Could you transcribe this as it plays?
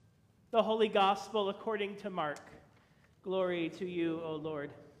The Holy Gospel according to Mark. Glory to you, O Lord.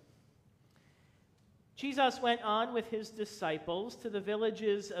 Jesus went on with his disciples to the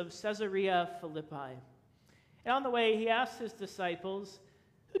villages of Caesarea Philippi. And on the way, he asked his disciples,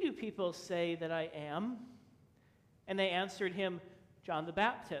 "Who do people say that I am?" And they answered him, "John the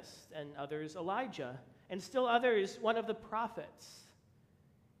Baptist, and others Elijah, and still others one of the prophets."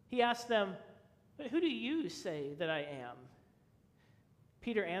 He asked them, "But who do you say that I am?"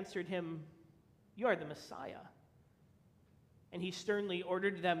 Peter answered him, "You are the Messiah." And he sternly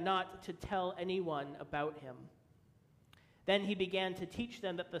ordered them not to tell anyone about him. Then he began to teach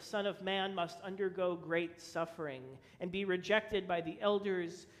them that the Son of Man must undergo great suffering and be rejected by the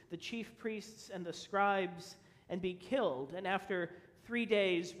elders, the chief priests, and the scribes, and be killed, and after 3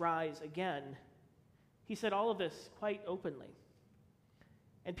 days rise again. He said all of this quite openly.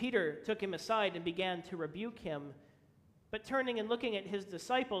 And Peter took him aside and began to rebuke him. But turning and looking at his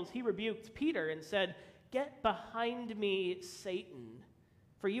disciples, he rebuked Peter and said, "Get behind me, Satan,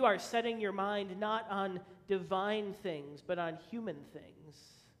 for you are setting your mind not on divine things, but on human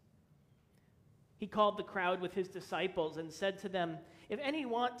things." He called the crowd with his disciples and said to them, "If any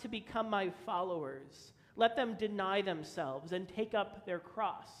want to become my followers, let them deny themselves and take up their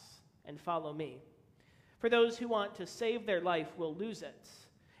cross and follow me. For those who want to save their life will lose it,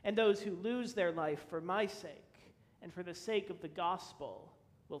 and those who lose their life for my sake and for the sake of the gospel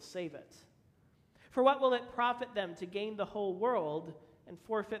will save it. For what will it profit them to gain the whole world and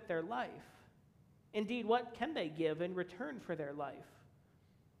forfeit their life? Indeed, what can they give in return for their life?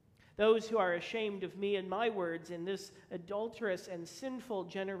 Those who are ashamed of me and my words in this adulterous and sinful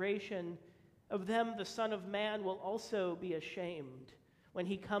generation, of them the Son of Man will also be ashamed when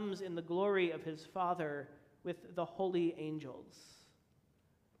he comes in the glory of his Father with the holy angels."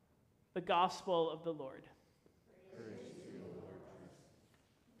 The Gospel of the Lord. Praise to you, Lord Christ.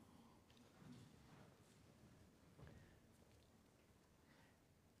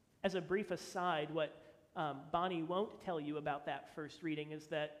 As a brief aside, what Bonnie won't tell you about that first reading is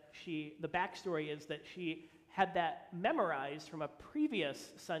that the backstory is that she had that memorized from a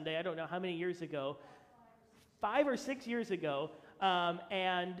previous Sunday, I don't know how many years ago, 5 or 6 years ago,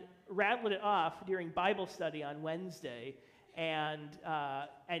 and rattled it off during Bible study on Wednesday, and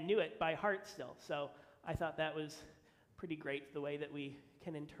knew it by heart still. So I thought that was pretty great, the way that we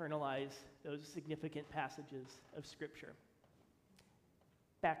can internalize those significant passages of Scripture.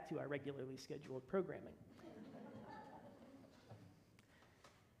 Back to our regularly scheduled programming.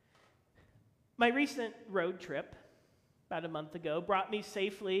 My recent road trip, about a month ago, brought me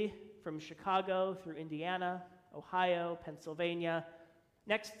safely from Chicago through Indiana, Ohio, Pennsylvania,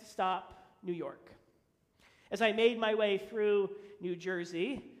 next stop, New York. As I made my way through New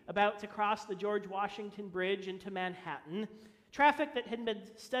Jersey, about to cross the George Washington Bridge into Manhattan, traffic that had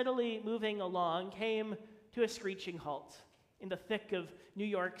been steadily moving along came to a screeching halt in the thick of New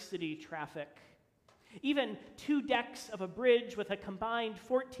York City traffic. Even 2 decks of a bridge with a combined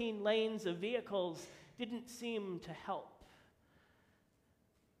 14 lanes of vehicles didn't seem to help.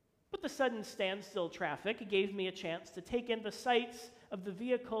 But the sudden standstill traffic gave me a chance to take in the sights of the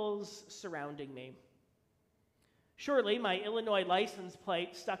vehicles surrounding me. Surely my Illinois license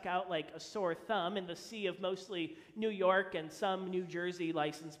plate stuck out like a sore thumb in the sea of mostly New York and some New Jersey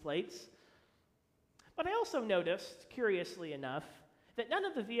license plates. But I also noticed, curiously enough, that none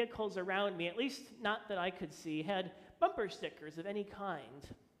of the vehicles around me, at least not that I could see, had bumper stickers of any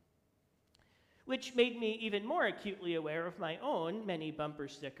kind, which made me even more acutely aware of my own many bumper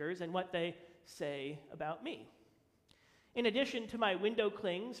stickers and what they say about me. In addition to my window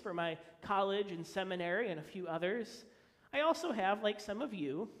clings for my college and seminary and a few others, I also have, like some of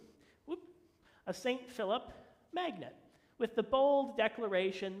you, a St. Philip magnet with the bold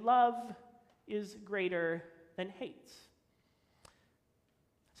declaration, "Love is greater than hate."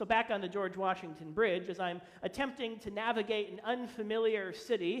 So back on the George Washington Bridge, as I'm attempting to navigate an unfamiliar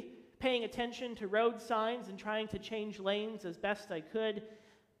city, paying attention to road signs and trying to change lanes as best I could,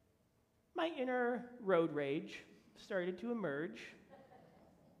 my inner road rage started to emerge,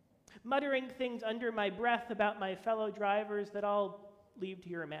 muttering things under my breath about my fellow drivers that I'll leave to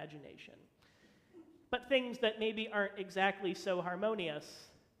your imagination, but things that maybe aren't exactly so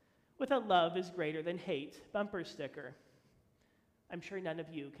harmonious, with a "love is greater than hate" bumper sticker. I'm sure none of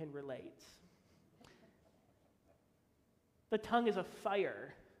you can relate. The tongue is a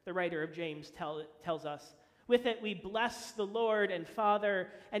fire, the writer of James tells us. With it we bless the Lord and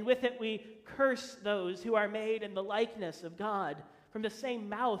Father, and with it we curse those who are made in the likeness of God. From the same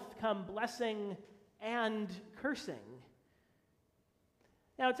mouth come blessing and cursing.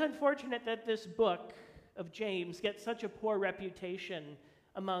 Now, it's unfortunate that this book of James gets such a poor reputation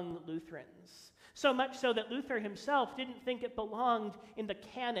among Lutherans. So much so that Luther himself didn't think it belonged in the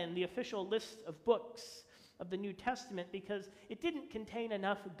canon, the official list of books of the New Testament, because it didn't contain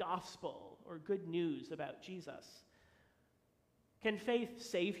enough gospel or good news about Jesus. Can faith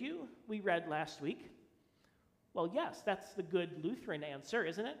save you? We read last week. Well, yes, that's the good Lutheran answer,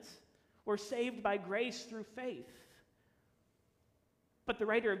 isn't it? We're saved by grace through faith. But the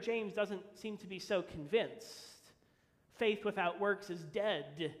writer of James doesn't seem to be so convinced. Faith without works is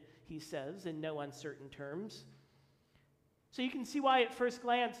dead, he says, in no uncertain terms. So you can see why at first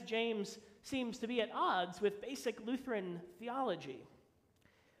glance James seems to be at odds with basic Lutheran theology.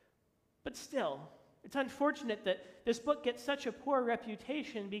 But still, it's unfortunate that this book gets such a poor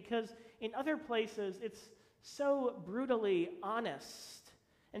reputation because in other places it's so brutally honest,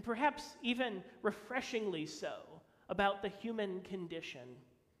 and perhaps even refreshingly so, about the human condition.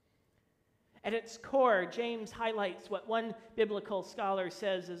 At its core, James highlights what one biblical scholar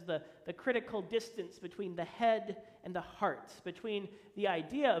says is the critical distance between the head and the heart, between the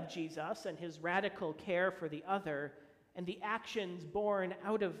idea of Jesus and his radical care for the other, and the actions born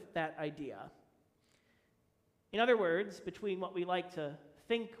out of that idea. In other words, between what we like to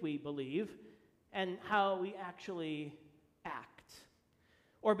think we believe and how we actually act,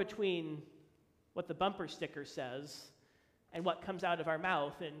 or between what the bumper sticker says and what comes out of our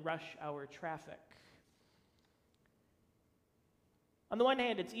mouth in rush hour traffic. On the one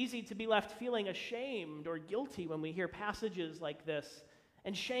hand, it's easy to be left feeling ashamed or guilty when we hear passages like this,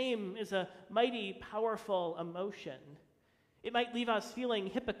 and shame is a mighty powerful emotion. It might leave us feeling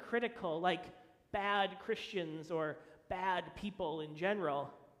hypocritical, like bad Christians or bad people in general.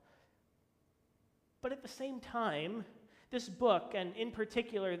 But at the same time, this book, and in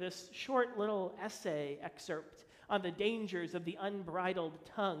particular this short little essay excerpt on the dangers of the unbridled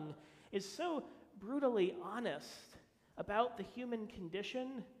tongue, is so brutally honest about the human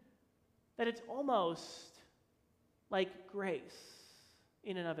condition that it's almost like grace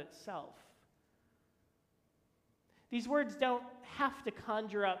in and of itself. These words don't have to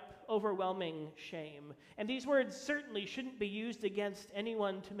conjure up overwhelming shame, and these words certainly shouldn't be used against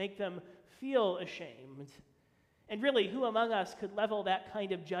anyone to make them feel ashamed. And really, who among us could level that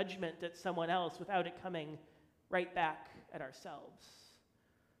kind of judgment at someone else without it coming right back at ourselves?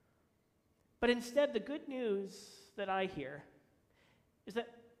 But instead, the good news that I hear is that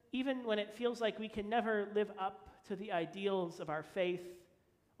even when it feels like we can never live up to the ideals of our faith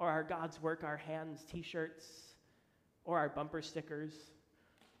or our God's work, our hands t-shirts, or our bumper stickers,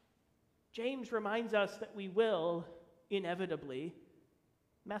 James reminds us that we will inevitably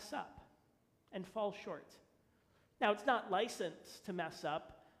mess up and fall short. Now, it's not licensed to mess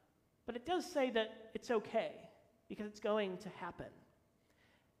up, but it does say that it's okay because it's going to happen.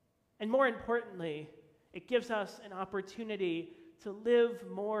 And more importantly, it gives us an opportunity to live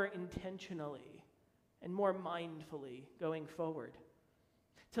more intentionally and more mindfully going forward,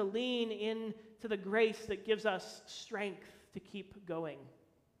 to lean into the grace that gives us strength to keep going.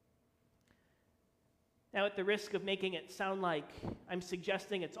 Now, at the risk of making it sound like I'm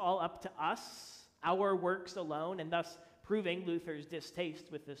suggesting it's all up to us, our works alone, and thus proving Luther's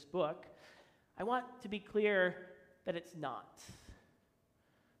distaste with this book, I want to be clear that it's not.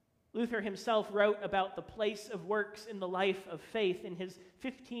 Luther himself wrote about the place of works in the life of faith in his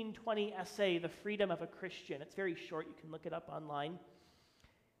 1520 essay, The Freedom of a Christian. It's very short, you can look it up online.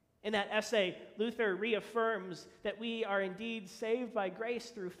 In that essay, Luther reaffirms that we are indeed saved by grace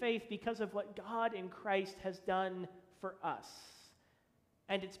through faith because of what God in Christ has done for us.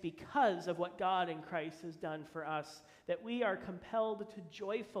 And it's because of what God in Christ has done for us that we are compelled to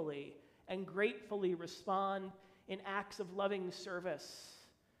joyfully and gratefully respond in acts of loving service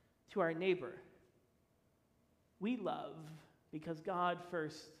to our neighbor. We love because God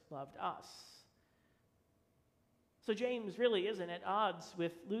first loved us. So James really isn't at odds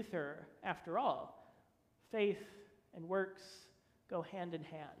with Luther after all. Faith and works go hand in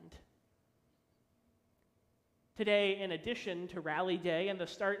hand. Today, in addition to Rally Day and the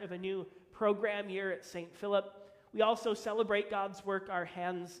start of a new program year at St. Philip, we also celebrate God's Work Our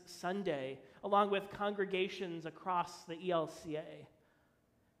Hands Sunday, along with congregations across the ELCA.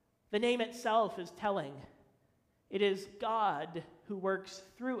 The name itself is telling. It is God who works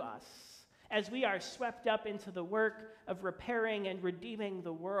through us as we are swept up into the work of repairing and redeeming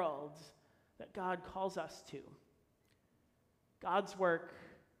the world that God calls us to. God's work,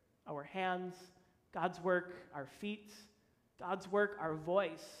 our hands, God's work, our feet, God's work, our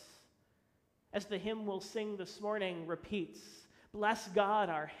voice. As the hymn we'll sing this morning repeats, bless God,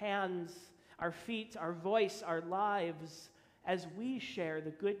 our hands, our feet, our voice, our lives, as we share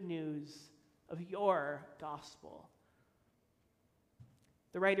the good news of your gospel.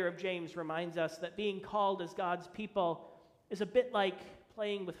 The writer of James reminds us that being called as God's people is a bit like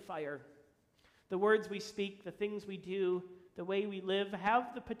playing with fire. The words we speak, the things we do, the way we live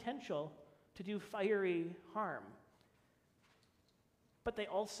have the potential to do fiery harm. But they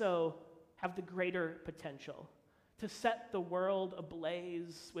also have the greater potential to set the world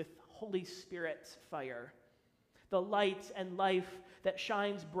ablaze with Holy Spirit's fire, the light and life that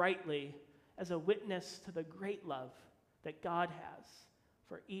shines brightly as a witness to the great love that God has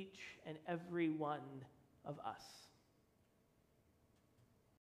for each and every one of us.